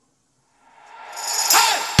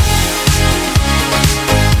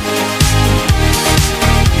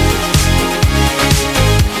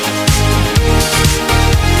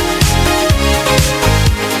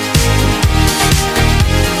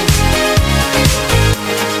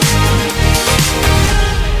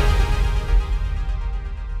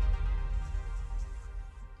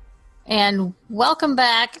and welcome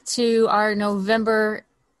back to our November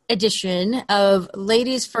edition of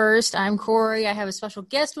Ladies First. I'm Corey. I have a special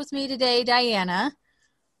guest with me today, Diana.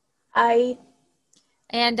 Hi.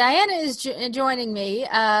 And Diana is joining me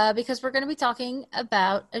because we're going to be talking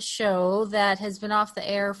about a show that has been off the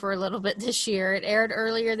air for a little bit this year. It aired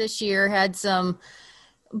earlier this year, had some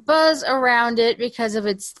buzz around it because of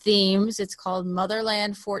its themes. It's called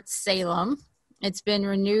Motherland Fort Salem. It's been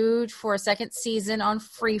renewed for a second season on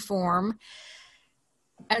Freeform,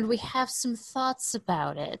 and we have some thoughts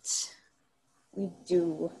about it. We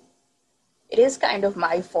do. It is kind of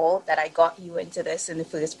my fault that I got you into this in the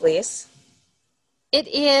first place. It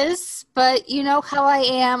is, but you know how I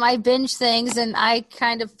am. I binge things, and I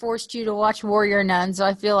kind of forced you to watch Warrior Nun, so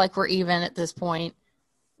I feel like we're even at this point.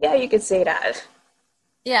 Yeah, you could say that.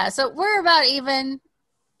 Yeah, so we're about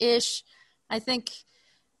even-ish. I think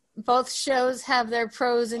both shows have their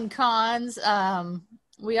pros and cons.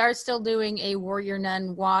 We are still doing a Warrior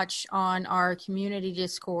Nun watch on our community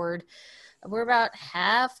Discord. We're about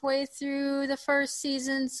halfway through the first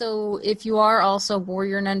season, so if you are also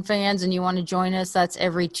Warrior Nun fans and you want to join us, that's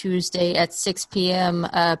every Tuesday at 6 p.m.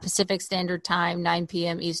 Pacific Standard Time, 9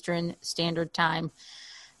 p.m. Eastern Standard Time.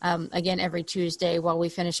 Again, every Tuesday while we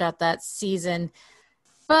finish out that season.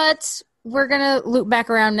 But we're going to loop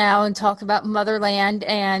back around now and talk about Motherland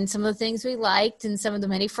and some of the things we liked and some of the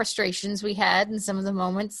many frustrations we had and some of the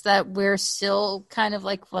moments that we're still kind of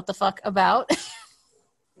like, what the fuck about?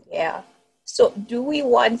 Yeah. So do we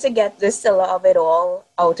want to get the Scylla of it all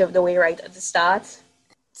out of the way right at the start?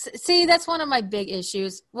 See, that's one of my big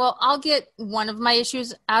issues. Well, I'll get one of my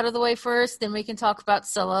issues out of the way first, then we can talk about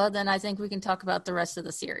Scylla, then I think we can talk about the rest of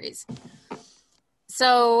the series.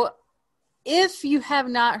 So if you have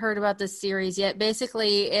not heard about this series yet,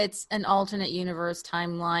 basically it's an alternate universe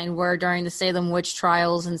timeline where during the Salem witch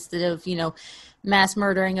trials, instead of, mass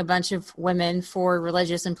murdering a bunch of women for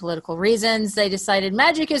religious and political reasons, they decided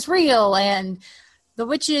magic is real, and the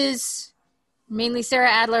witches, mainly Sarah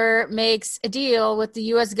Adler, makes a deal with the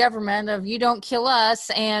U.S. government of you don't kill us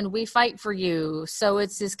and we fight for you. So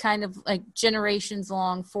it's this kind of like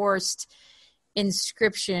generations-long forced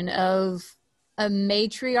inscription of a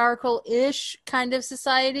matriarchal-ish kind of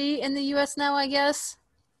society in the U.S. now, I guess.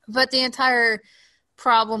 But the entire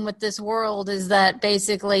problem with this world is that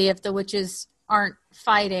basically if the witches aren't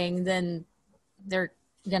fighting, then they're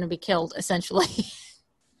going to be killed, essentially.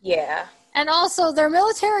 Yeah. And also, their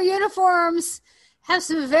military uniforms have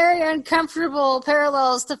some very uncomfortable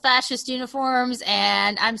parallels to fascist uniforms,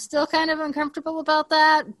 and I'm still kind of uncomfortable about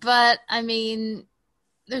that, but, I mean,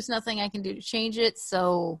 there's nothing I can do to change it,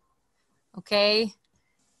 so, okay,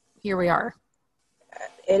 here we are.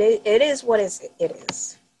 It is what it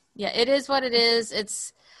is. Yeah, it is what it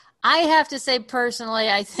is. I have to say, personally,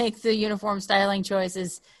 I think the uniform styling choice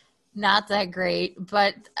is not that great,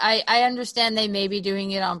 but I understand they may be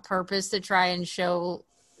doing it on purpose to try and show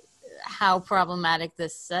how problematic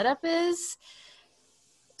this setup is.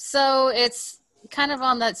 So it's kind of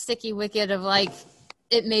on that sticky wicket of like,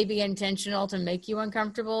 it may be intentional to make you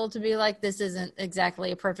uncomfortable, to be like, this isn't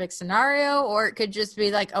exactly a perfect scenario, or it could just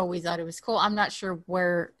be like, oh, we thought it was cool. I'm not sure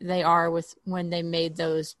where they are with when they made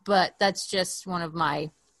those, but that's just one of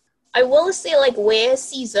my... I will say, like, where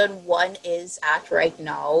season 1 is at right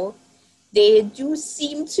now, they do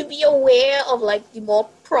seem to be aware of, like, the more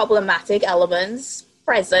problematic elements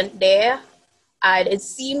present there. And it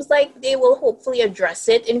seems like they will hopefully address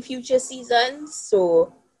it in future seasons.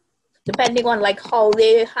 So depending on, like, how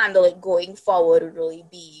they handle it going forward would really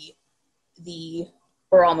be the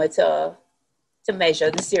barometer to measure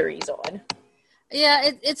the series on.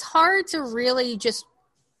 Yeah, it's hard to really just...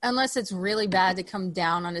 unless it's really bad to come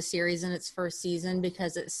down on a series in its first season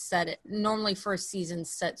because normally first season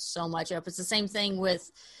sets so much up. It's the same thing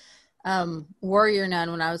with Warrior Nun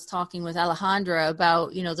when I was talking with Alejandra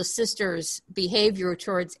about, the sisters' behavior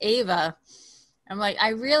towards Ava. I'm like, I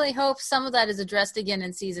really hope some of that is addressed again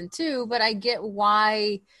in season 2, but I get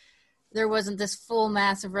why there wasn't this full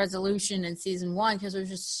massive resolution in season 1 because there's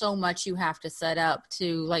just so much you have to set up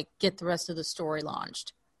to like get the rest of the story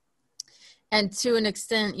launched. And to an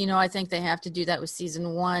extent, I think they have to do that with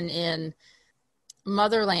season 1 in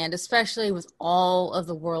Motherland, especially with all of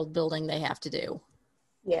the world building they have to do.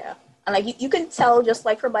 Yeah. And, like, you can tell just,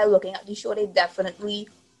 like, from by looking at the show, they definitely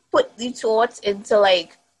put the thought into,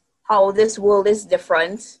 like, how this world is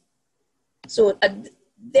different. So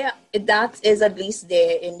that is at least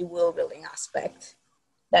there in the world building aspect.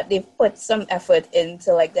 That they've put some effort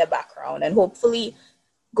into, like, their background. And hopefully,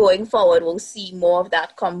 going forward, we'll see more of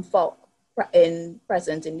that come forward.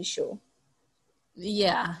 Present in the show.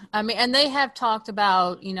 Yeah. I mean, and they have talked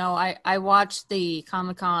about, I watched the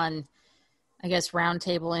Comic-Con I guess,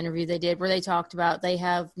 roundtable interview they did where they talked about they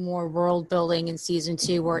have more world building in season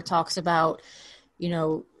 2 where it talks about, you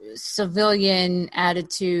know, civilian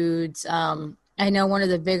attitudes. I know one of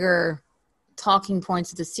the bigger talking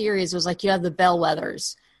points of the series was like you have the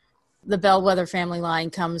Bellwethers. The Bellwether family line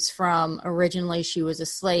comes from, originally she was a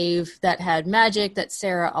slave that had magic that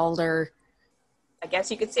Sarah Alder, I guess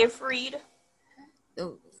you could say freed.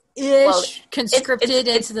 Conscripted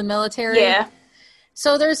into the military. Yeah.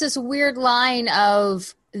 So there's this weird line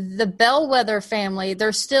of the Bellwether family,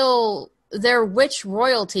 they're witch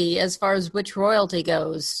royalty as far as witch royalty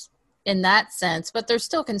goes in that sense, but they're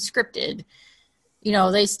still conscripted. You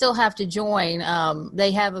know, they still have to join.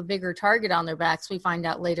 They have a bigger target on their backs. We find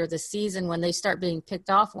out later this season when they start being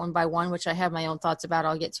picked off one by one, which I have my own thoughts about,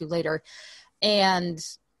 I'll get to later. And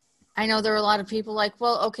I know there are a lot of people like,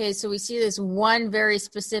 well, okay, so we see this one very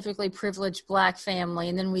specifically privileged black family,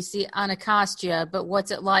 and then we see Anacostia, but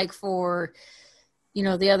what's it like for, you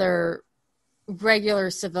know, the other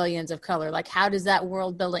regular civilians of color? Like, how does that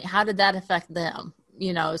world building, how did that affect them?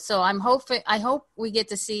 You know, so I hope we get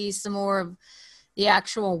to see some more of the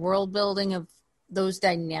actual world building of those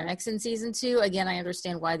dynamics in season 2. Again, I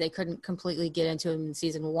understand why they couldn't completely get into them in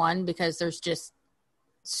season 1 because there's just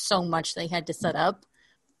so much they had to set up.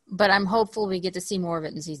 But I'm hopeful we get to see more of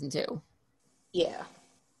it in season 2. Yeah.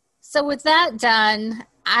 So with that done,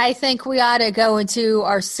 I think we ought to go into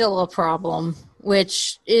our Scylla problem,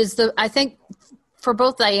 which is I think for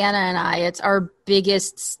both Diana and I, it's our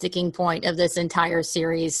biggest sticking point of this entire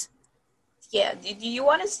series. Yeah. Do you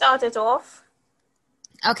want to start it off?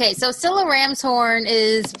 Okay, so Scylla Ramshorn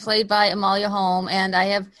is played by Amalia Holm, and I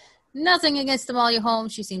have nothing against Amalia Holm.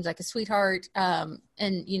 She seems like a sweetheart, and,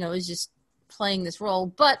 you know, is just playing this role.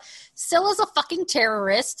 But Scylla's a fucking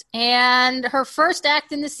terrorist, and her first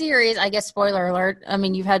act in the series, I guess, spoiler alert, I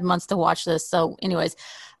mean, you've had months to watch this, so anyways,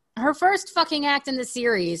 her first fucking act in the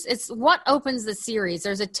series, it's what opens the series.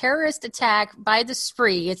 There's a terrorist attack by the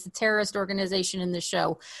Spree, it's the terrorist organization in the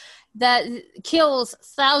show, that kills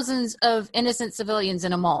thousands of innocent civilians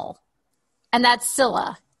in a mall. And that's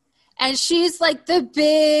Scylla. And she's like the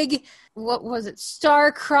big, what was it,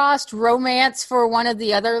 star-crossed romance for one of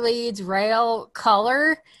the other leads, Rael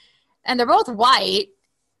Color. And they're both white,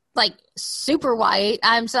 like super white.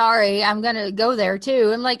 I'm sorry, I'm going to go there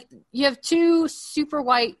too. And like, you have two super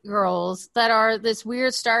white girls that are this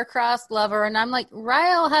weird star-crossed lover. And I'm like,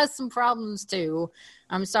 Rael has some problems too.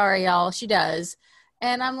 I'm sorry, y'all, she does.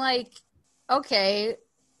 And I'm like, okay,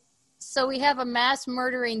 so we have a mass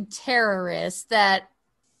murdering terrorist that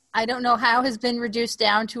I don't know how has been reduced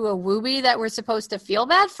down to a wooby that we're supposed to feel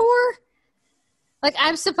bad for? Like,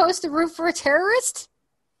 I'm supposed to root for a terrorist?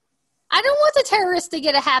 I don't want the terrorist to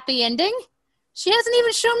get a happy ending. She hasn't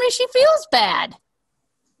even shown me she feels bad.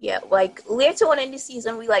 Yeah, like, later on in the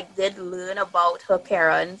season, we, like, did learn about her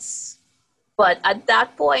parents. But at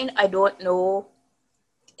that point, I don't know.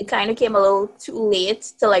 It kind of came a little too late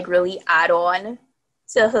to, like, really add on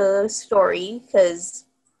to her story. Because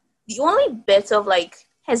the only bit of, like,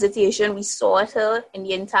 hesitation we saw at her in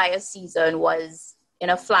the entire season was in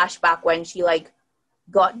a flashback when she, like,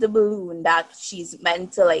 got the balloon that she's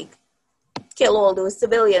meant to, like, kill all those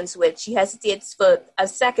civilians with. She hesitates for a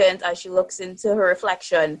second as she looks into her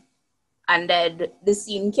reflection, and then the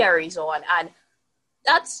scene carries on. And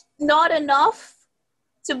that's not enough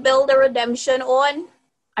to build a redemption on.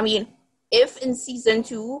 I mean, if in season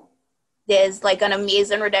 2 there's like an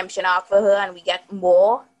amazing redemption arc for her and we get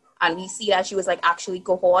more and we see that she was like actually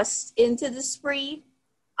coerced into the Spree,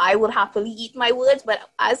 I would happily eat my words. But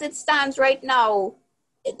as it stands right now,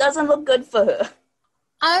 it doesn't look good for her.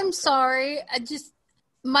 I'm sorry.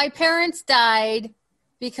 My parents died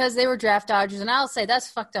because they were draft dodgers, and I'll say that's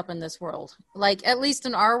fucked up in this world. Like, at least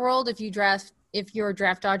in our world, if you're a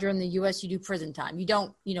draft dodger in the U.S., you do prison time. You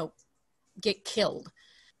don't, get killed.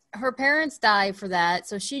 Her parents die for that,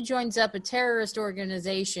 so she joins up a terrorist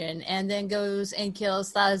organization and then goes and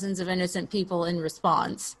kills thousands of innocent people in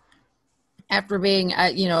response after being,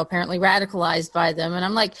 apparently radicalized by them. And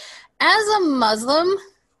I'm like, as a Muslim,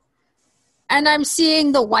 and I'm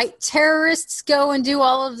seeing the white terrorists go and do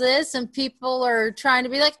all of this, and people are trying to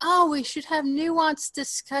be like, oh, we should have nuanced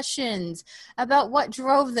discussions about what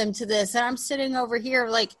drove them to this. And I'm sitting over here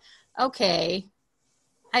like, okay,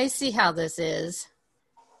 I see how this is.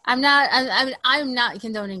 I'm not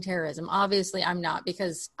condoning terrorism. Obviously, I'm not,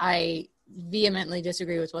 because I vehemently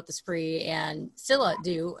disagree with what the Spree and Scylla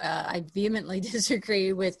do. I vehemently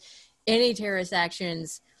disagree with any terrorist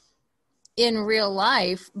actions in real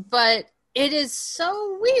life, but it is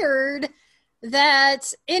so weird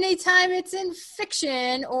that anytime it's in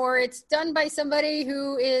fiction or it's done by somebody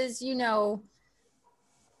who is,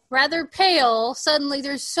 rather pale, suddenly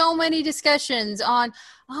there's so many discussions on,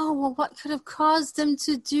 oh, well, what could have caused them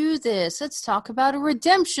to do this? Let's talk about a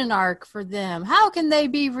redemption arc for them. How can they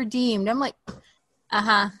be redeemed? I'm like,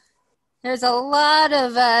 There's a lot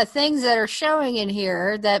of things that are showing in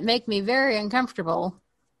here that make me very uncomfortable.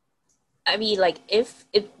 I mean, like, if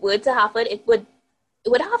it were to happen, it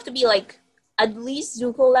would have to be, like, at least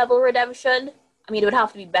Zuko level redemption. I mean, it would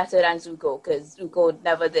have to be better than Zuko, because Zuko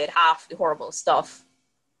never did half the horrible stuff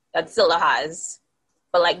that Scylla has.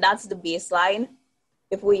 But, like, that's the baseline,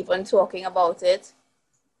 if we're even talking about it.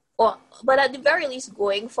 But at the very least,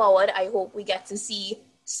 going forward, I hope we get to see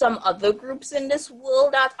some other groups in this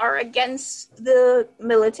world that are against the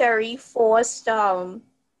military forced.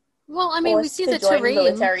 Well, I mean, we see the Tareem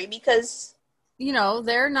military, because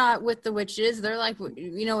they're not with the witches. They're like,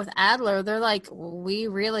 with Adler, they're like, we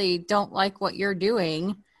really don't like what you're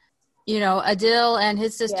doing. Adil and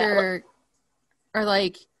his sister are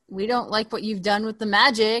like, we don't like what you've done with the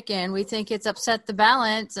magic, and we think it's upset the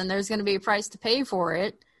balance, and there's going to be a price to pay for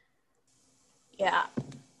it. Yeah.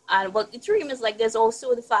 And what the Tareem is like, there's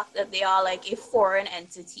also the fact that they are like a foreign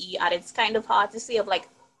entity, and it's kind of hard to say of like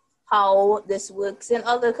how this works in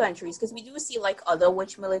other countries, because we do see like other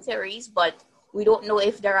witch militaries, but we don't know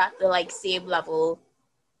if they're at the like same level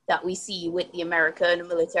that we see with the American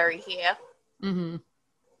military here. Mm-hmm.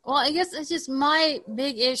 Well, I guess it's just my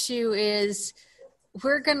big issue is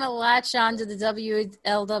we're going to latch on to the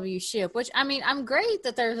WLW ship, which, I mean, I'm great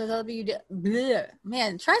that there's a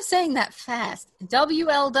man, try saying that fast.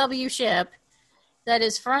 WLW ship that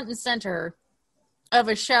is front and center of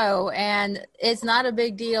a show, and it's not a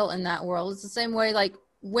big deal in that world. It's the same way, like,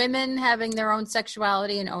 women having their own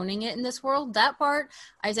sexuality and owning it in this world. That part,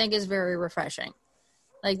 I think, is very refreshing.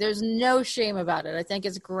 Like, there's no shame about it. I think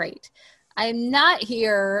it's great. I'm not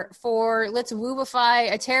here for let's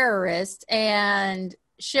woobify a terrorist and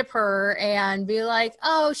ship her and be like,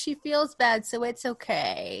 oh, she feels bad, so it's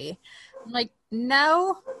okay. I'm like,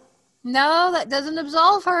 no, that doesn't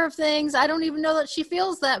absolve her of things. I don't even know that she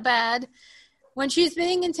feels that bad. When she's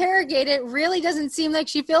being interrogated, it really doesn't seem like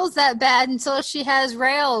she feels that bad until she has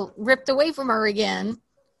Rael ripped away from her again.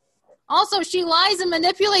 Also, she lies and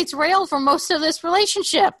manipulates Rael for most of this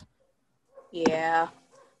relationship. Yeah.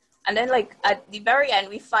 And then, like, at the very end,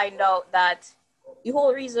 we find out that the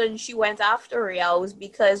whole reason she went after Rael was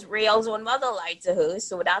because Rael's own mother lied to her.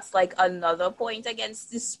 So that's, like, another point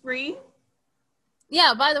against the spree.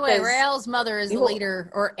 Yeah, by the way, Rael's mother is the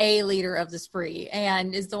leader, or a leader of the spree,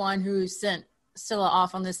 and is the one who sent Scylla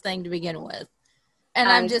off on this thing to begin with. And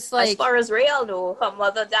I'm just like... As far as Rael, though, her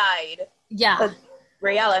mother died. Yeah.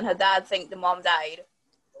 Rael and her dad think the mom died.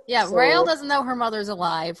 Yeah, so. Rael doesn't know her mother's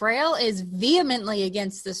alive. Rael is vehemently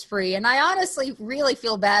against the spree, and I honestly really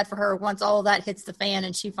feel bad for her once all of that hits the fan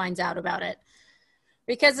and she finds out about it.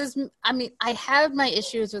 Because, I have my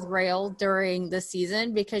issues with Rael during the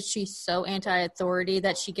season because she's so anti-authority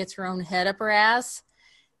that she gets her own head up her ass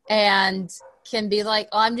and can be like,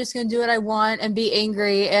 oh, I'm just going to do what I want and be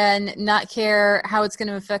angry and not care how it's going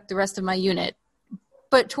to affect the rest of my unit.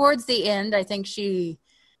 But towards the end, I think she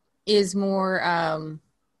is more...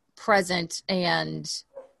 present and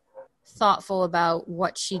thoughtful about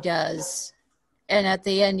what she does. And at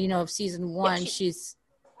the end, of season 1, she's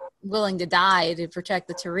willing to die to protect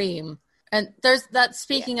the Tareem. And there's that,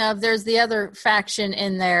 speaking of, there's the other faction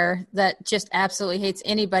in there that just absolutely hates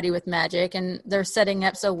anybody with magic. And they're setting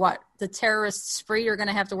up, so what? The terrorist spree are going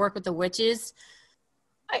to have to work with the witches?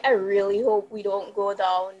 I really hope we don't go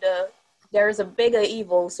down there's a bigger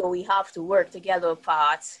evil, so we have to work together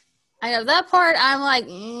part. I know that part. I'm like,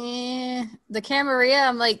 the Camarilla.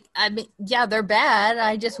 I'm like, yeah, they're bad.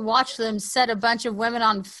 I just watched them set a bunch of women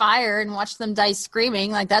on fire and watch them die screaming.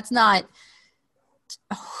 Like, that's not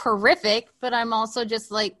horrific. But I'm also just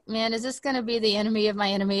like, man, is this going to be the enemy of my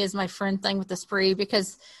enemy is my friend thing with the spree?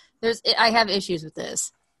 Because I have issues with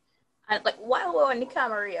this. And like, while we're on the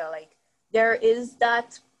Camarilla, like, there is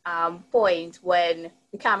that point when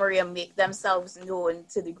the Camarilla make themselves known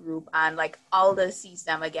to the group and like Aldous sees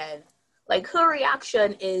them again. Like, her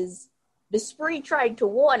reaction is, the spree tried to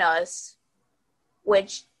warn us,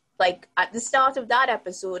 which, like, at the start of that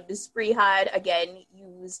episode, the spree had again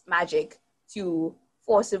used magic to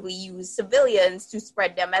forcibly use civilians to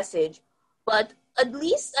spread their message. But at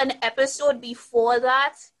least an episode before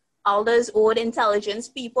that, Aldous' own intelligence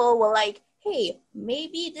people were like, hey,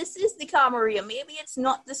 maybe this is the Camarilla. Maybe it's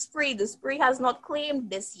not the spree. The spree has not claimed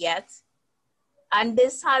this yet. And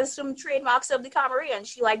this has some trademarks of the Camarilla. And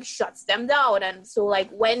she, like, shuts them down. And so, like,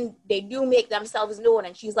 when they do make themselves known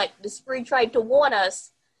and she's like, the spree tried to warn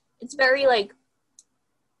us, it's very, like,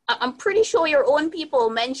 I'm pretty sure your own people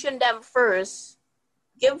mentioned them first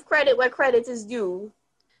Give credit where credit is due.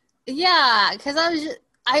 Yeah, because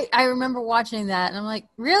I remember watching that, and I'm like,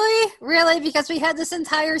 really? Because we had this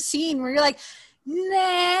entire scene where you're like,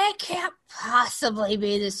 nah, it can't possibly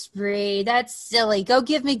be the spree. That's silly. Go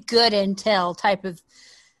give me good intel type of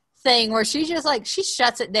thing, where she just like, she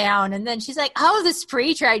shuts it down, and then she's like, oh, the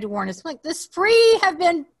spree tried to warn us. I'm like, the spree have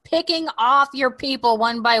been picking off your people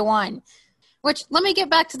one by one. Which, let me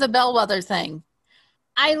get back to the Bellwether thing.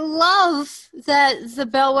 I love that the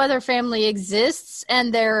Bellwether family exists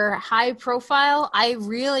and they're high profile. I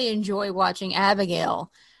really enjoy watching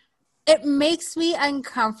Abigail. It makes me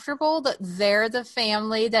uncomfortable that they're the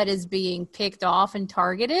family that is being picked off and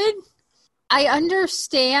targeted. I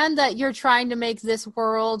understand that you're trying to make this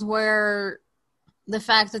world where the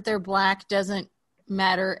fact that they're Black doesn't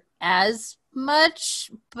matter as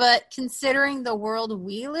much, but considering the world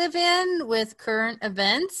we live in with current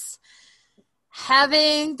events,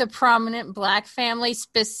 having the prominent Black family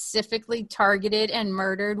specifically targeted and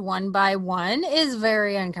murdered one by one is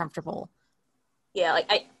very uncomfortable. Yeah,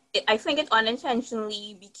 like I think it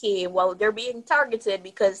unintentionally became, well, they're being targeted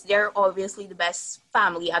because they're obviously the best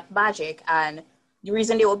family at magic, and the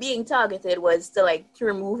reason they were being targeted was to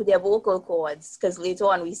remove their vocal cords, because later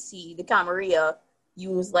on we see the Camarilla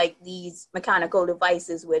use like these mechanical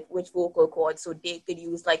devices with vocal cords so they could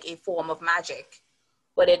use like a form of magic,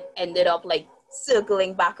 but it ended up like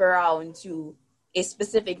circling back around to a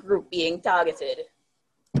specific group being targeted.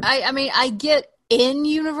 I mean, I get in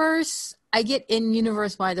universe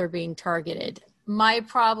why they're being targeted. My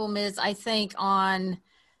problem is, I think on,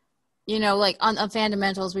 like on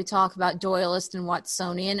fundamentals, we talk about Doyleist and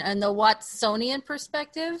Watsonian, and the Watsonian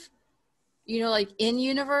perspective, like in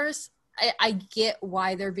universe, I get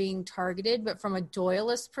why they're being targeted, but from a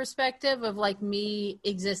Doyleist perspective of like me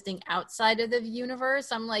existing outside of the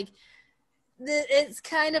universe, I'm like, it's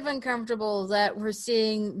kind of uncomfortable that we're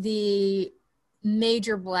seeing the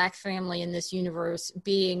major Black family in this universe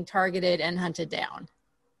being targeted and hunted down.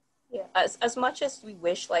 Yeah, as much as we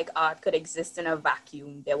wish like art could exist in a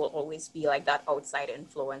vacuum, there will always be like that outside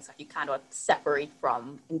influence that you cannot separate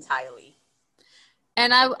from entirely.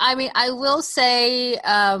 And I mean, I will say,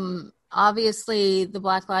 obviously the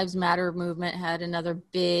Black Lives Matter movement had another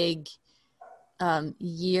big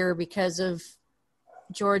year because of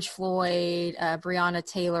George Floyd, Breonna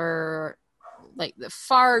Taylor, like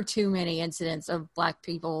far too many incidents of Black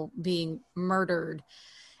people being murdered.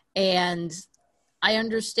 And I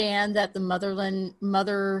understand that the motherland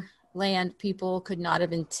people could not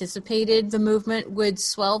have anticipated the movement would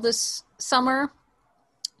swell this summer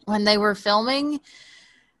when they were filming,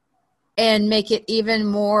 and make it even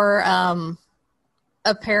more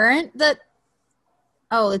apparent that,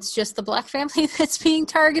 oh, it's just the Black family that's being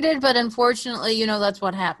targeted. But unfortunately, that's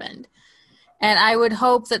what happened. And I would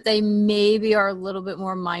hope that they maybe are a little bit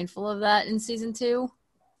more mindful of that in season 2.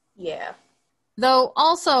 Yeah. Though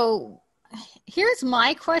also, here's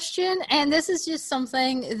my question, and this is just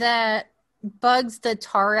something that bugs the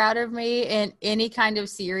tar out of me in any kind of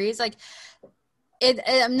series. Like,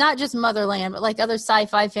 not just Motherland, but like other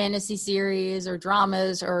sci-fi fantasy series or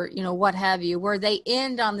dramas or, what have you, where they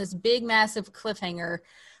end on this big, massive cliffhanger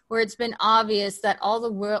where it's been obvious that all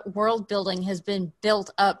the world building has been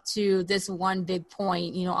built up to this one big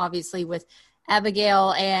point, obviously with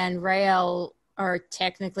Abigail and Raelle are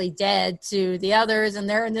technically dead to the others, and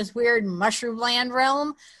they're in this weird mushroom land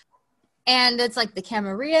realm. And it's like the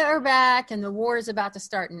Camarilla are back and the war is about to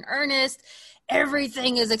start in earnest.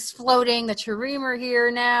 Everything is exploding. The Tarim are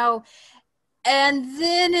here now. And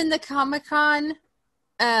then in the Comic-Con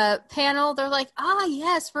panel, they're like,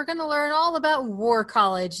 yes, we're going to learn all about War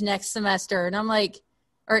College next semester. And I'm like,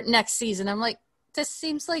 or next season. I'm like, this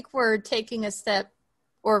seems like we're taking a step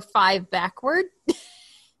or 5 backward.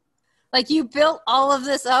 Like, you built all of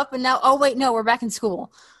this up and now, oh, wait, no, we're back in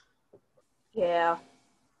school. Yeah.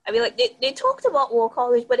 I mean, like, they talked about War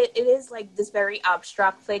College, but it is, like, this very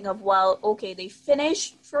abstract thing of, well, okay, they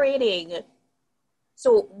finished training.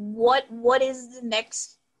 So what is the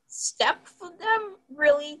next step for them,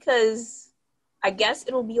 really? Because I guess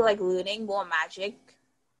it'll be, like, learning more magic.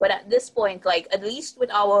 But at this point, like, at least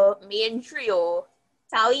with our main trio,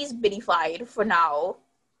 Tally's binified for now.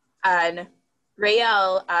 And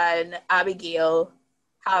Raelle and Abigail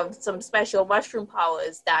have some special mushroom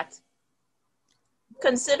powers that,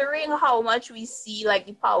 considering how much we see like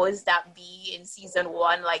the powers that be in season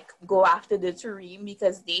 1 like go after the Tarim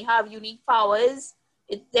because they have unique powers,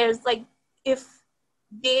 there's like, if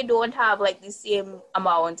they don't have like the same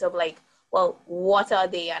amount of like, well, what are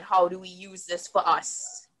they and how do we use this for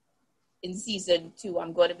us in season 2,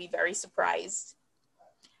 I'm going to be very surprised.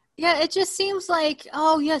 Yeah, it just seems like,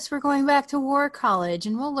 oh, yes, we're going back to War College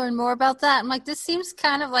and we'll learn more about that. I'm like, this seems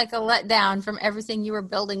kind of like a letdown from everything you were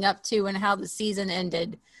building up to and how the season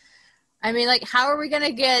ended. I mean, like, how are we going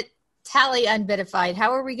to get Tally unbitified?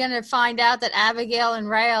 How are we going to find out that Abigail and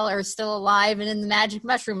Rael are still alive and in the Magic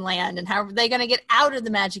Mushroom Land? And how are they going to get out of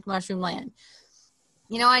the Magic Mushroom Land?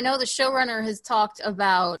 You know, I know the showrunner has talked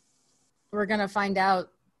about, we're going to find out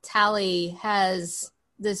Tally has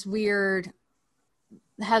this weird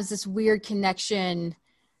connection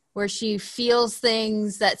where she feels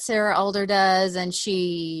things that Sarah Alder does, and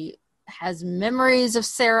she has memories of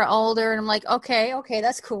Sarah Alder. And I'm like, okay,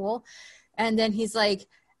 that's cool. And then he's like,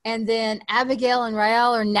 and then Abigail and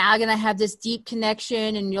Rael are now going to have this deep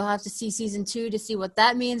connection, and you'll have to see season 2 to see what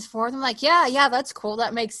that means for them. I'm like, yeah, that's cool.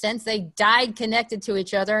 That makes sense. They died connected to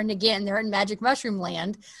each other. And again, they're in Magic Mushroom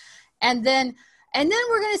Land. And then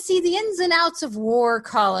we're going to see the ins and outs of War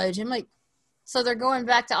College. I'm like, so they're going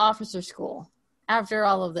back to officer school after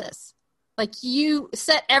all of this. Like, you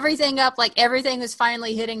set everything up like everything is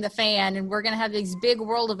finally hitting the fan, and we're going to have these big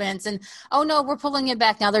world events, and, oh, no, we're pulling it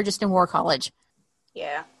back. Now they're just in War College.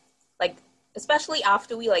 Yeah. Like, especially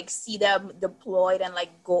after we, like, see them deployed and,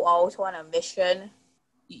 like, go out on a mission,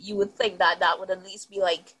 you would think that that would at least be,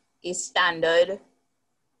 like, a standard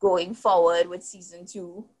going forward with season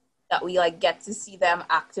 2, that we, like, get to see them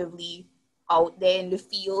actively out there in the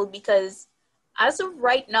field, because as of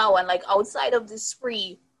right now, and, like, outside of this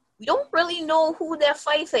spree, we don't really know who they're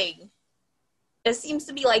fighting. There seems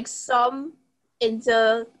to be, like, some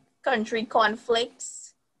inter-country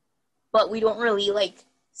conflicts, but we don't really, like,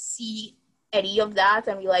 see any of that,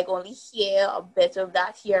 and we, like, only hear a bit of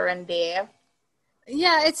that here and there.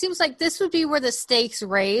 Yeah, it seems like this would be where the stakes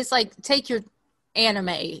raise. Like, take your anime,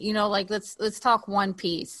 you know, like, let's talk One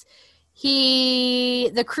Piece.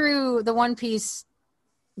 The crew, the One Piece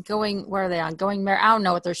going, where are they on? I don't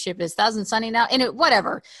know what their ship is. Thousand Sunny now? And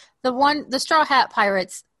whatever. The Straw Hat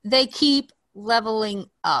Pirates, they keep leveling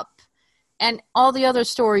up. And all the other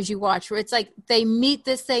stories you watch where it's like they meet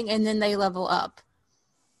this thing and then they level up.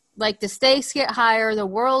 Like, the stakes get higher, the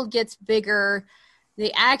world gets bigger,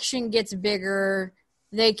 the action gets bigger.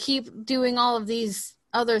 They keep doing all of these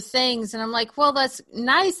other things. And I'm like, well, that's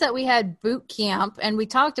nice that we had boot camp and we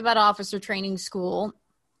talked about officer training school,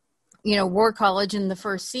 you know, War College in the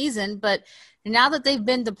first season. But now that they've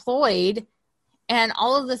been deployed and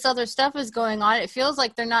all of this other stuff is going on, it feels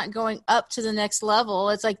like they're not going up to the next level.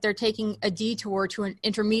 It's like they're taking a detour to an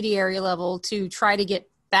intermediary level to try to get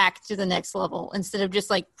back to the next level instead of just,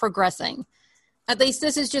 like, progressing. At least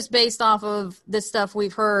this is just based off of the stuff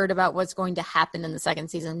we've heard about what's going to happen in the second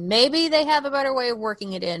season. Maybe they have a better way of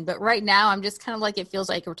working it in, but right now I'm just kind of like, it feels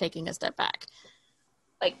like we're taking a step back.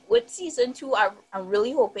 Like, with season 2, I'm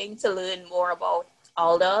really hoping to learn more about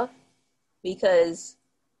Alda, because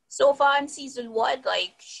so far in season 1,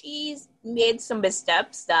 like, she's made some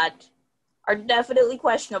missteps that are definitely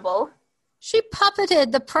questionable. She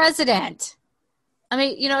puppeted the president. I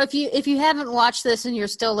mean, you know, if you haven't watched this and you're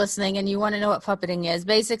still listening and you want to know what puppeting is,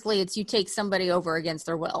 basically it's you take somebody over against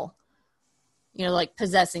their will. You know, like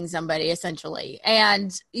possessing somebody, essentially.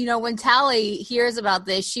 And, you know, when Tally hears about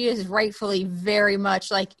this, she is rightfully very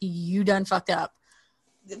much like, you done fucked up.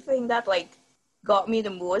 The thing that, like, got me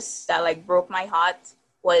the most, that, like, broke my heart,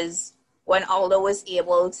 was when Alda was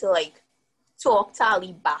able to, like, talk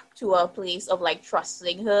Tally back to a place of, like,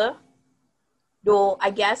 trusting her. Though,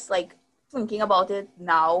 I guess, like, thinking about it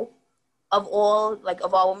now, of all, like,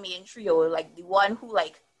 of our main trio, like, the one who,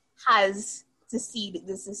 like, has to see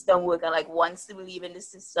the system work and, like, wants to believe in the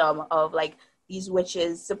system of, like, these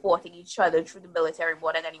witches supporting each other through the military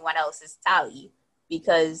more than anyone else is Tally,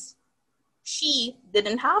 because she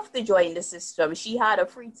didn't have to join the system. She had a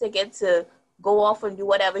free ticket to go off and do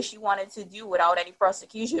whatever she wanted to do without any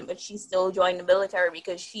prosecution, but she still joined the military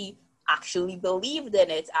because she actually believed in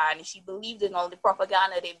it, and she believed in all the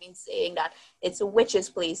propaganda they've been saying that it's a witch's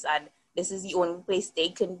place and this is the only place they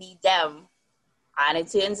can be them. And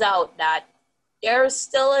it turns out that they're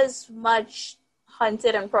still as much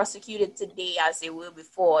hunted and prosecuted today as they were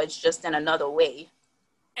before. It's just in another way.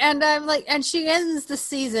 And I'm like, and she ends the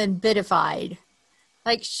season bitified.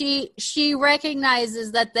 Like, she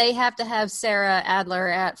recognizes that they have to have Sarah Adler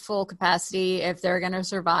at full capacity if they're going to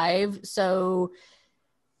survive. So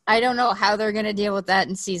I don't know how they're going to deal with that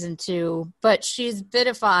in season 2, but she's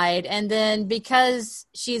bitified. And then because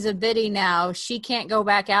she's a biddy now, she can't go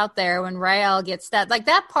back out there when Rael gets stabbed. Like,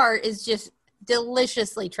 that part is just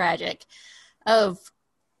deliciously tragic.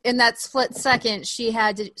 In that split second, she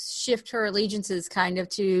had to shift her allegiances kind of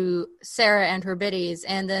to Sarah and her biddies.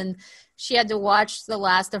 And then she had to watch the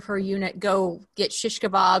last of her unit go get shish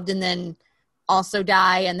kebabbed and then also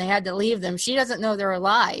die and they had to leave them. She doesn't know they're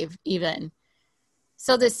alive even.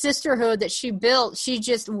 So the sisterhood that she built, she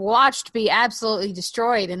just watched be absolutely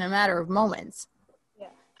destroyed in a matter of moments. Yeah.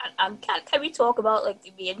 And can we talk about like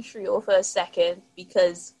the main trio for a second?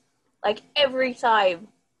 Because like every time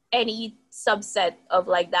any subset of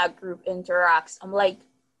like that group interacts, I'm like,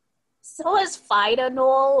 Scylla's fine and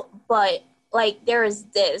all, but like there is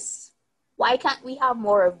this. Why can't we have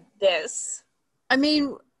more of this? I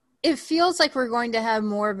mean, it feels like we're going to have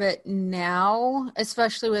more of it now,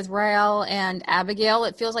 especially with Raelle and Abigail.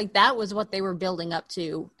 It feels like that was what they were building up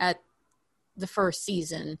to at the first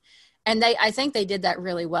season. And I think they did that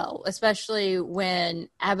really well, especially when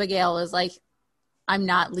Abigail is like, I'm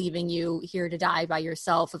not leaving you here to die by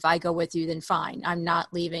yourself. If I go with you, then fine. I'm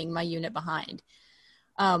not leaving my unit behind.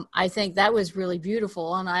 I think that was really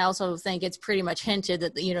beautiful. And I also think it's pretty much hinted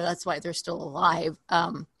that, that's why they're still alive.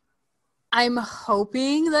 I'm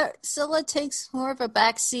hoping that Scylla takes more of a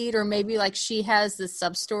backseat, or maybe like she has the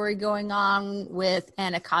sub-story going on with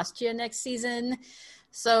Anacostia next season.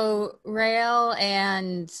 So Raelle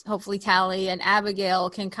and hopefully Tally and Abigail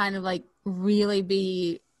can kind of like really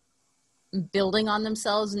be building on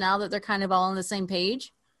themselves now that they're kind of all on the same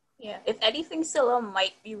page. Yeah, if anything, Scylla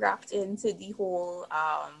might be wrapped into the whole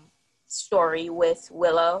story with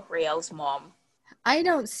Willa, Raelle's mom. I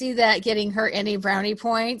don't see that getting her any brownie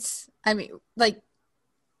points. I mean, like,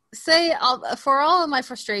 for all of my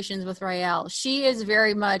frustrations with Raelle, she is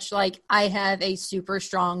very much like, I have a super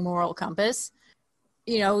strong moral compass.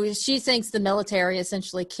 She thinks the military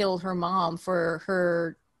essentially killed her mom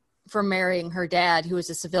for marrying her dad, who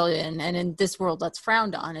was a civilian, and in this world that's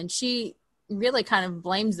frowned on. And she really kind of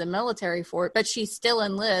blames the military for it, but she still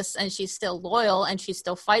enlists and she's still loyal and she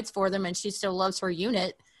still fights for them and she still loves her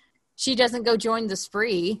unit. She doesn't go join the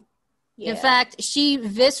spree. Yeah. In fact, she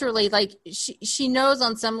viscerally, like, she knows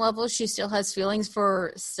on some level she still has feelings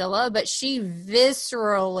for Scylla, but she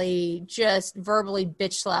viscerally just verbally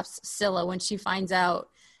bitch slaps Scylla when she finds out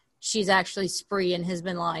she's actually spree and has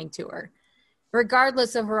been lying to her.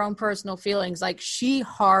 Regardless of her own personal feelings, like, she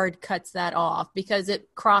hard cuts that off because it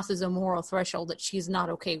crosses a moral threshold that she's not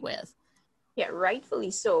okay with. Yeah,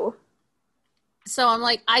 rightfully so. So I'm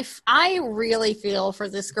like, I really feel for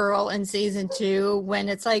this girl in season 2 when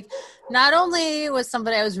it's like, not only was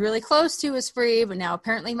somebody I was really close to a spree, but now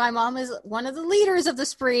apparently my mom is one of the leaders of the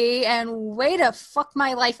spree, and way to fuck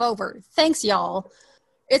my life over. Thanks, y'all.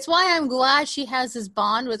 It's why I'm glad she has this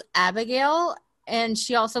bond with Abigail, and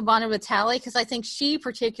she also bonded with Tally, because I think she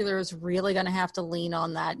particular is really going to have to lean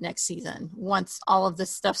on that next season once all of this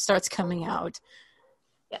stuff starts coming out.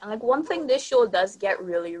 Yeah, and like one thing this show does get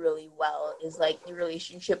really, really well is like the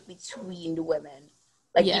relationship between the women.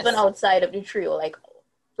 Like, yes. Even outside of the trio, like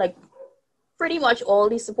pretty much all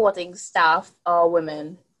the supporting staff are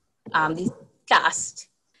women. The cast.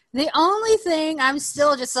 The only thing I'm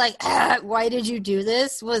still just like, why did you do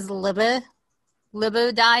this? Was Libba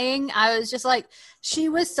dying. I was just like, she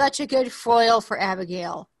was such a good foil for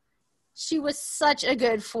Abigail. She was such a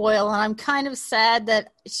good foil, and I'm kind of sad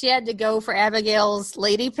that she had to go for Abigail's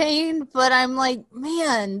lady pain, but I'm like,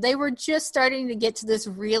 man, they were just starting to get to this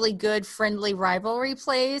really good friendly rivalry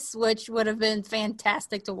place, which would have been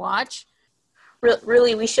fantastic to watch.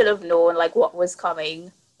 Really, we should have known, like, what was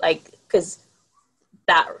coming, like, because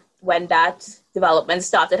when that development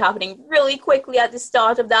started happening really quickly at the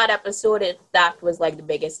start of that episode, that was, like, the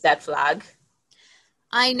biggest red flag.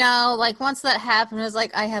 I know, like, once that happened, I was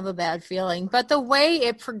like, I have a bad feeling. But the way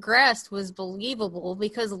it progressed was believable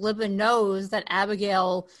because Libba knows that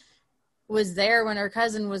Abigail was there when her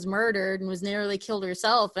cousin was murdered and was nearly killed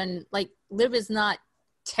herself. And, like, Libba's not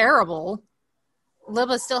terrible.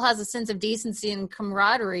 Libba still has a sense of decency and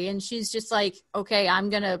camaraderie. And she's just like, okay, I'm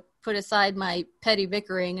going to put aside my petty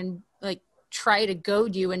bickering and, like, try to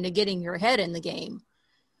goad you into getting your head in the game.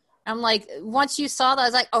 I'm like, once you saw that, I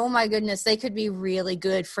was like, oh my goodness, they could be really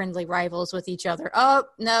good friendly rivals with each other. Oh,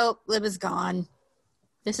 no, Libba's gone.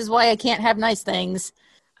 This is why I can't have nice things.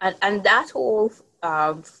 And that whole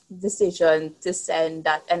decision to send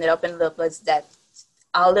that ended up in Libba's death.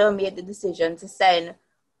 Aldo made the decision to send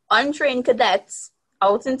untrained cadets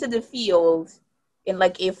out into the field in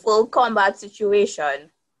like a full combat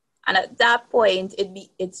situation. And at that point,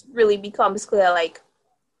 it's really becomes clear, like,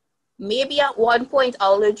 maybe at one point,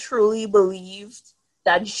 Alda truly believed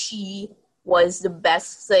that she was the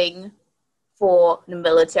best thing for the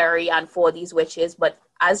military and for these witches. But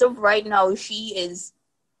as of right now, she is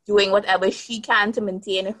doing whatever she can to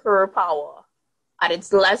maintain her power. And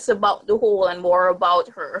it's less about the whole and more about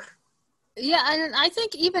her. Yeah, and I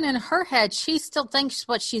think even in her head, she still thinks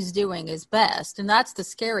what she's doing is best, and that's the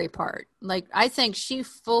scary part. Like, I think she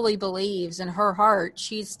fully believes in her heart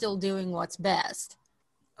she's still doing what's best.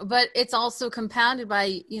 But it's also compounded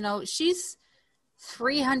by, she's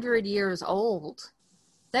 300 years old.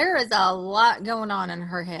 There is a lot going on in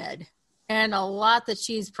her head and a lot that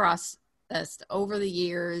she's processed over the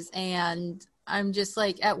years. And I'm just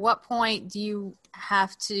like, at what point do you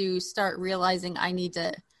have to start realizing I need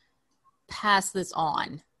to pass this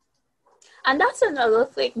on? And that's another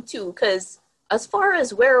thing too, because as far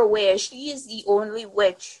as we're aware, she is the only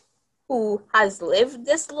witch who has lived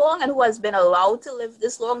this long and who has been allowed to live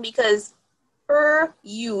this long, because her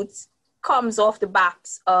youth comes off the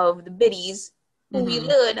backs of the biddies, who we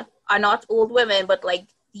learn are not old women, but like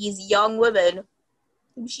these young women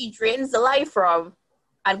who she drains the life from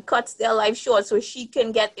and cuts their life short so she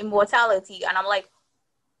can get immortality. And I'm like,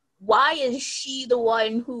 why is she the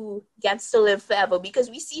one who gets to live forever? Because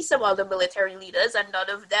we see some other military leaders and none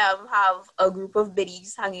of them have a group of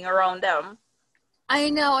biddies hanging around them. I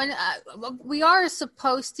know, and we are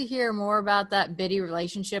supposed to hear more about that biddy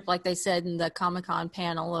relationship, like they said in the Comic-Con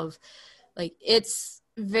panel, of like, it's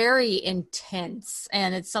very intense,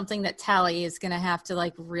 and it's something that Tally is going to have to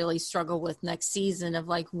like really struggle with next season, of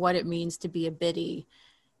like what it means to be a biddy,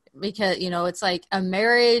 because it's like a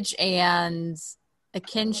marriage and a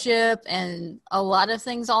kinship and a lot of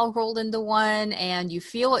things all rolled into one, and you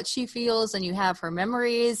feel what she feels and you have her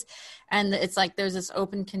memories, and it's like there's this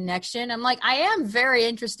open connection. I'm like, I am very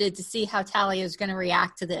interested to see how Talia is going to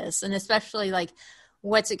react to this, and especially like,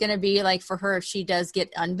 what's it going to be like for her if she does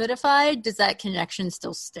get unvitified? Does that connection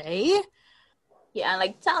still stay? Yeah, and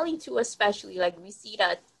like Tally too, especially, like we see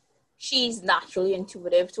that she's naturally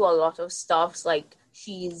intuitive to a lot of stuff. Like,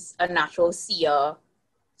 she's a natural seer.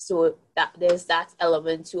 So that there's that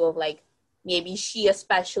element too of like, maybe she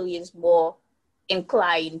especially is more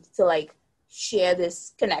inclined to like share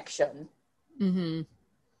this connection. Mm-hmm.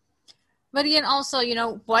 But again, also,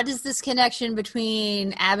 what is this connection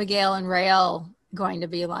between Abigail and Raelle going to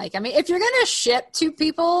be like? I mean, if you're going to ship two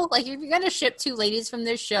people, like if you're going to ship two ladies from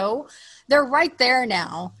this show, they're right there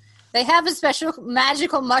now. They have a special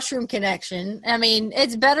magical mushroom connection. I mean,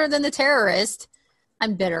 it's better than the terrorist.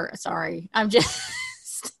 I'm bitter. Sorry. I'm just...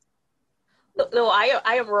 No, I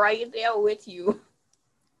am right there with you.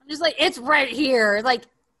 I'm just like, it's right here. Like,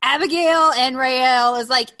 Abigail and Raelle is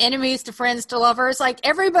like enemies to friends to lovers. Like,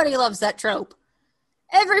 everybody loves that trope.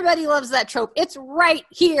 Everybody loves that trope. It's right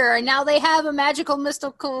here. And now they have a magical,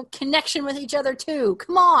 mystical connection with each other, too.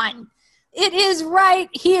 Come on. It is right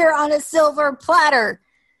here on a silver platter.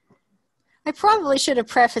 I probably should have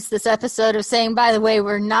prefaced this episode of saying, by the way,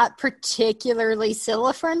 we're not particularly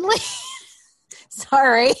Scylla-friendly.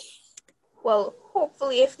 Sorry. Well,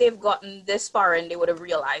 hopefully if they've gotten this far in, they would have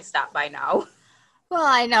realized that by now. Well,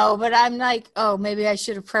 I know, but I'm like, oh, maybe I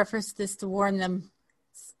should have prefaced this to warn them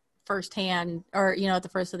firsthand, or, at the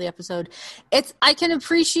first of the episode. I can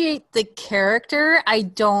appreciate the character. I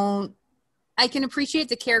can appreciate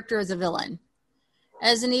the character as a villain,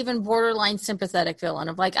 as an even borderline sympathetic villain,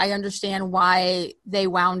 of like, I understand why they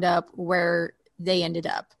wound up where they ended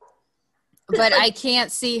up. But I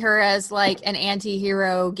can't see her as like an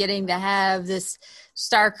anti-hero getting to have this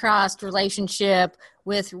star-crossed relationship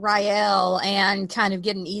with Raelle and kind of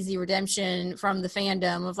get an easy redemption from the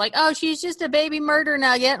fandom of like, oh, she's just a baby murder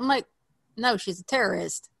nugget. I'm like, no, she's a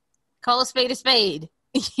terrorist. Call a spade,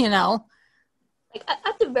 Like,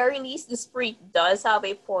 at the very least, the Spree does have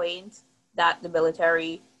a point that the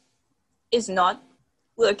military is not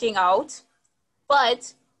working out,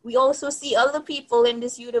 but we also see other people in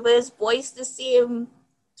this universe voice the same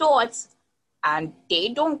thoughts, and they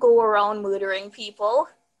don't go around murdering people.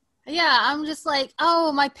 Yeah, I'm just like,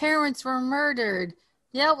 oh, my parents were murdered.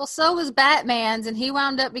 Yeah, well, so was Batman's, and he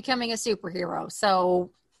wound up becoming a superhero. So,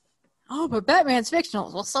 oh, but Batman's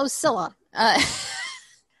fictional. Well, so's Scylla.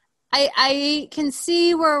 I can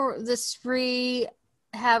see where the Spree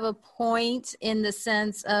have a point in the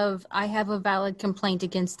sense of, I have a valid complaint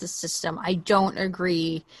against the system. I don't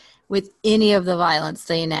agree with any of the violence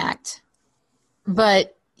they enact.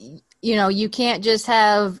 But, you can't just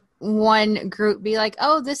have one group be like,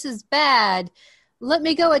 oh, this is bad. Let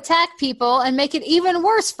me go attack people and make it even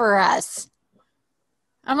worse for us.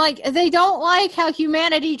 I'm like, they don't like how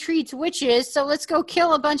humanity treats witches, so let's go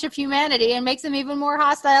kill a bunch of humanity and make them even more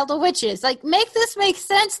hostile to witches. Like, make this make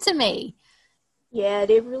sense to me. Yeah,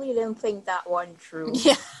 they really didn't think that one through.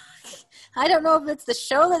 Yeah. I don't know if it's the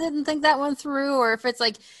show that didn't think that one through, or if it's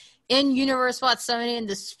like in-universe Watsonian and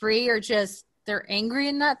the Spree are just, they're angry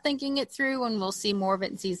and not thinking it through, and we'll see more of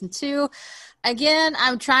it in season 2. Again,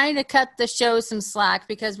 I'm trying to cut the show some slack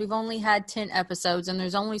because we've only had 10 episodes, and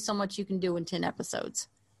there's only so much you can do in 10 episodes.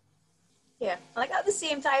 Yeah, like at the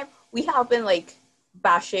same time, we have been like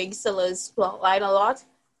bashing Scylla's plotline a lot.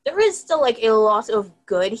 There is still like a lot of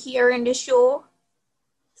good here in the show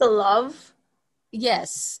to love.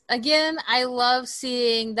 Yes. Again, I love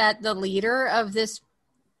seeing that the leader of this,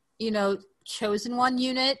 chosen one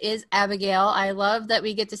unit is Abigail. I love that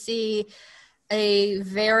we get to see a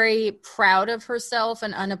very proud of herself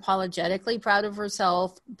and unapologetically proud of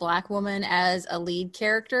herself Black woman as a lead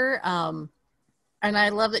character. And I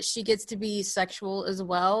love that she gets to be sexual as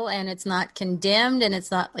well, and it's not condemned, and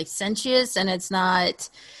it's not licentious, and it's not,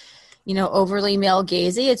 overly male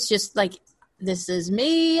gazy. It's just like, this is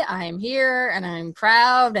me, I'm here, and I'm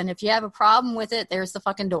proud, and if you have a problem with it, there's the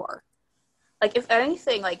fucking door. Like, if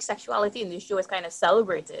anything, like, sexuality in this show is kind of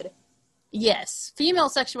celebrated. Yes. Female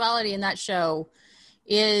sexuality in that show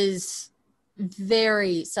is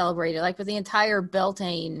very celebrated. Like, with the entire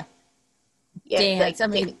Beltane dance.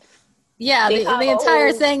 Like, the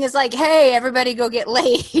entire thing is like, hey, everybody go get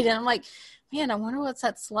laid. And I'm like, man, I wonder what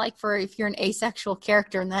that's like for if you're an asexual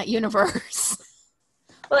character in that universe.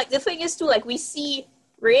 But, like, the thing is, too, like, we see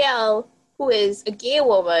Raelle, who is a gay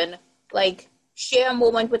woman, like, share a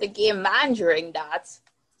moment with a gay man during that.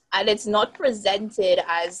 And it's not presented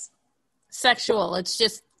as sexual. It's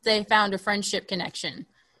just they found a friendship connection.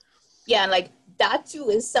 Yeah, and, like, that, too,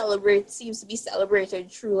 seems to be celebrated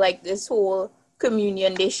through, like, this whole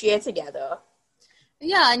communion they share together.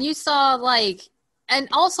 Yeah, and you saw, like, and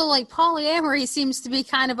also, like, polyamory seems to be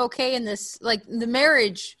kind of okay in this, like, the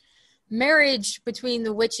marriage between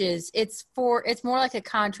the witches, it's more like a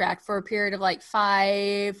contract for a period of, like,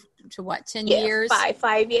 5 to 10 years?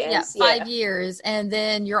 5 years. Yeah, 5 years, and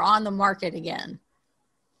then you're on the market again.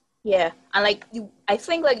 Yeah, and, like, I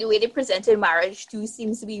think, like, the way they presented marriage, too,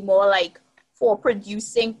 seems to be more, like, for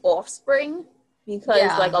producing offspring,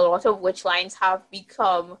 because like a lot of witch lines have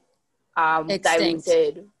become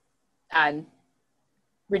diluted and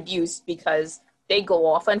reduced because they go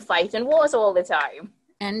off and fight in wars all the time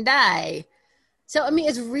and die. So I mean,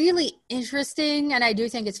 it's really interesting, and I do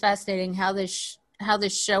think it's fascinating how this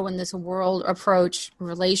show and this world approach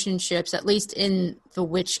relationships, at least in the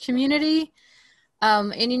witch community.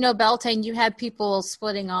 And Beltane, you had people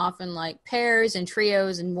splitting off in like pairs and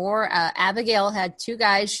trios and more. Abigail had 2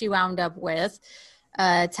 guys she wound up with.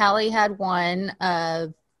 Tally had 1.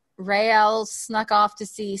 Raelle snuck off to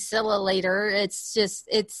see Scylla later.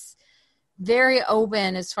 It's very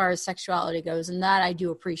open as far as sexuality goes, and that I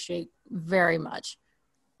do appreciate very much.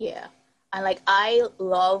 Yeah, and like I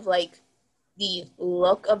love like the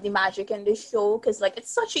look of the magic in this show, because like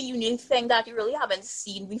it's such a unique thing that you really haven't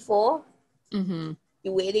seen before. Mm-hmm.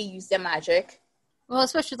 The way they use their magic. Well,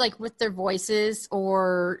 especially like with their voices,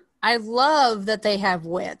 or I love that they have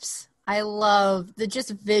whips. I love that just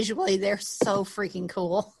visually they're so freaking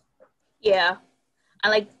cool. Yeah.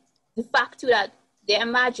 And like the fact too that their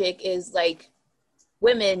magic is like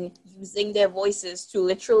women using their voices to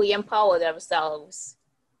literally empower themselves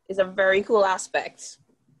is a very cool aspect.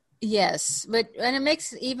 Yes, and it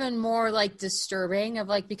makes it even more like disturbing of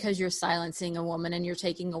like, because you're silencing a woman and you're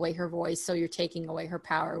taking away her voice, so you're taking away her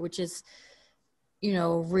power, which is,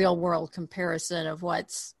 real world comparison of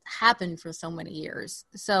what's happened for so many years.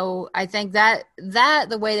 So I think that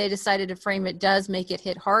the way they decided to frame it does make it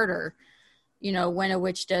hit harder, when a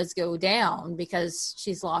witch does go down because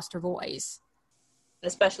she's lost her voice.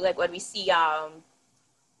 Especially like when we see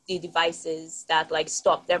the devices that like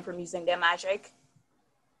stop them from using their magic.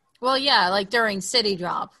 Well, yeah, like during City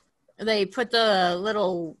Drop, they put the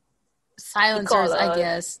little silencers, I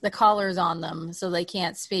guess, the collars on them so they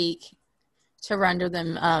can't speak to render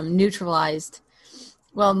them neutralized.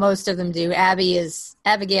 Well, most of them do.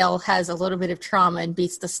 Abigail has a little bit of trauma and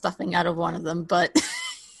beats the stuffing out of one of them, but...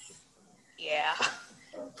 Yeah.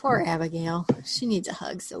 Poor Abigail. She needs a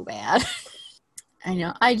hug so bad. I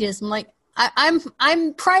know.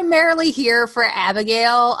 I'm primarily here for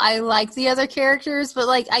Abigail. I like the other characters, but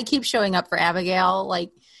like I keep showing up for Abigail.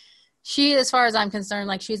 Like she, as far as I'm concerned,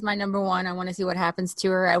 like she's my number one. I want to see what happens to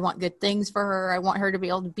her. I want good things for her. I want her to be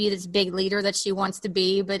able to be this big leader that she wants to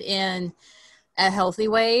be, but in a healthy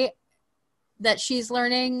way that she's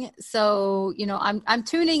learning. So, I'm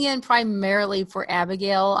tuning in primarily for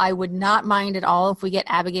Abigail. I would not mind at all if we get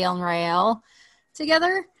Abigail and Raelle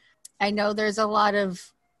together. I know there's a lot of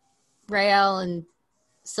Raelle and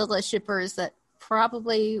Scylla shippers that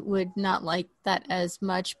probably would not like that as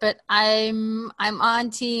much, but I'm on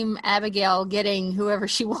team Abigail getting whoever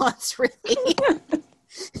she wants, really.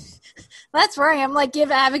 That's right. I'm like,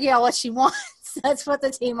 give Abigail what she wants. That's what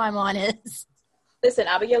the team I'm on is. Listen,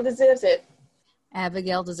 Abigail deserves it.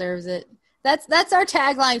 Abigail deserves it. That's our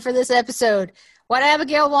tagline for this episode. What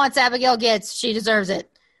Abigail wants, Abigail gets. She deserves it.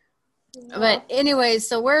 Yeah. But anyways,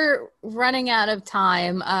 so we're running out of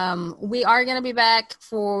time. We are going to be back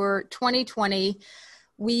for 2020.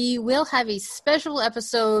 We will have a special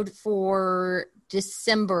episode for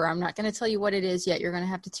December. I'm not going to tell you what it is yet. You're going to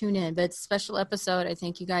have to tune in, but it's a special episode. I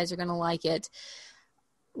think you guys are going to like it.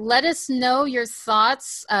 Let us know your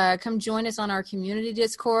thoughts. Come join us on our community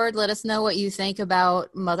Discord. Let us know what you think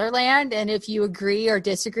about Motherland, and if you agree or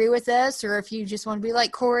disagree with us, or if you just want to be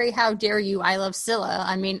like, Corey, how dare you? I love Scylla.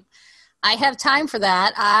 I mean, I have time for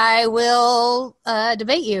that. I will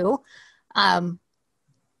debate you.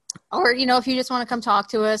 Or, if you just want to come talk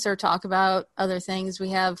to us or talk about other things,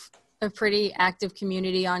 we have a pretty active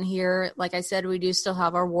community on here. Like I said, we do still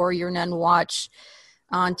have our Warrior Nun Watch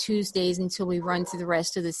on Tuesdays until we run through the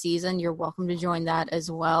rest of the season. You're welcome to join that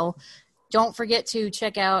as well. Don't forget to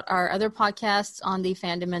check out our other podcasts on the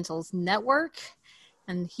Fundamentals Network.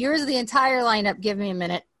 And here's the entire lineup. Give me a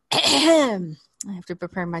minute. I have to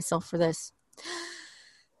prepare myself for this.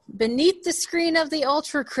 Beneath the Screen of the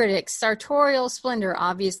Ultra Critics, Sartorial Splendor,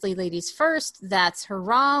 obviously Ladies First, That's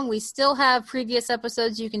Haram. We still have previous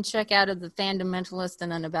episodes you can check out of the Fundamentalist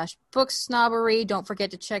and Unabashed Book Snobbery. Don't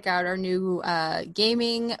forget to check out our new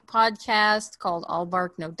gaming podcast called All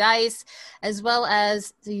Bark No Dice, as well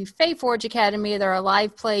as the Fayforge Academy. They're a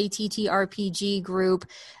live play TTRPG group.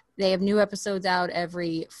 They have new episodes out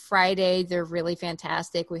every Friday. They're really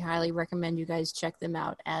fantastic. We highly recommend you guys check them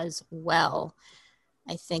out as well.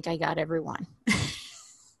 I think I got everyone.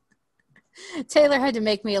 Taylor had to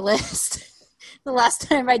make me a list the last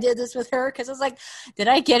time I did this with her because I was like, did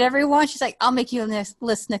I get everyone? She's like, I'll make you a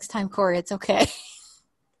list next time, Corey. It's okay.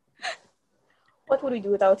 What would we do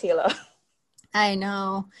without Taylor? I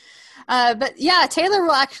know. But yeah, Taylor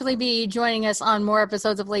will actually be joining us on more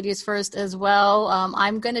episodes of Ladies First as well.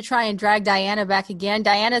 I'm going to try and drag Diana back again.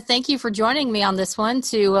 Diana, thank you for joining me on this one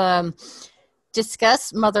to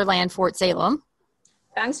discuss Motherland Fort Salem.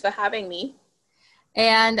 Thanks for having me.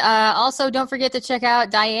 And also, don't forget to check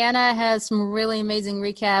out Diana has some really amazing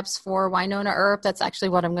recaps for Wynonna Earp. That's actually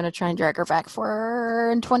what I'm going to try and drag her back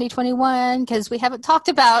for in 2021 because we haven't talked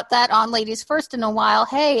about that on Ladies First in a while.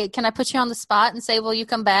 Hey, can I put you on the spot and say, will you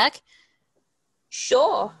come back?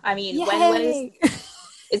 Sure. I mean, when is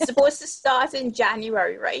it's supposed to start in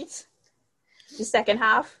January, right? The second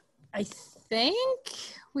half? I think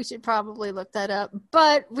we should probably look that up.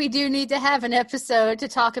 But we do need to have an episode to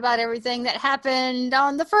talk about everything that happened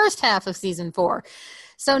on the first half of season 4.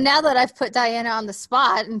 So now that I've put Diana on the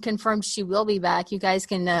spot and confirmed she will be back, you guys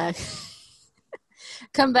can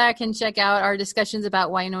come back and check out our discussions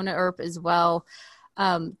about Wynonna Earp as well.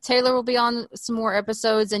 Taylor will be on some more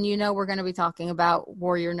episodes, and we're going to be talking about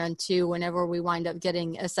Warrior Nun 2 whenever we wind up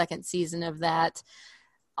getting a second season of that.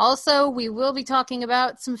 Also, we will be talking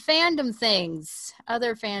about some fandom things,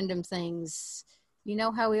 other fandom things. You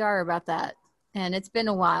know how we are about that. And it's been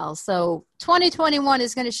a while. So 2021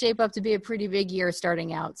 is going to shape up to be a pretty big year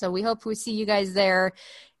starting out. So we hope we see you guys there.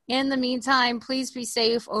 In the meantime, please be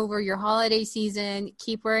safe over your holiday season.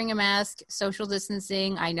 Keep wearing a mask, social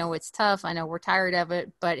distancing. I know it's tough. I know we're tired of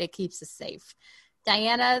it, but it keeps us safe.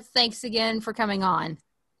 Diana, thanks again for coming on.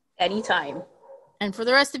 Anytime. And for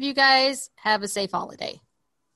the rest of you guys, have a safe holiday.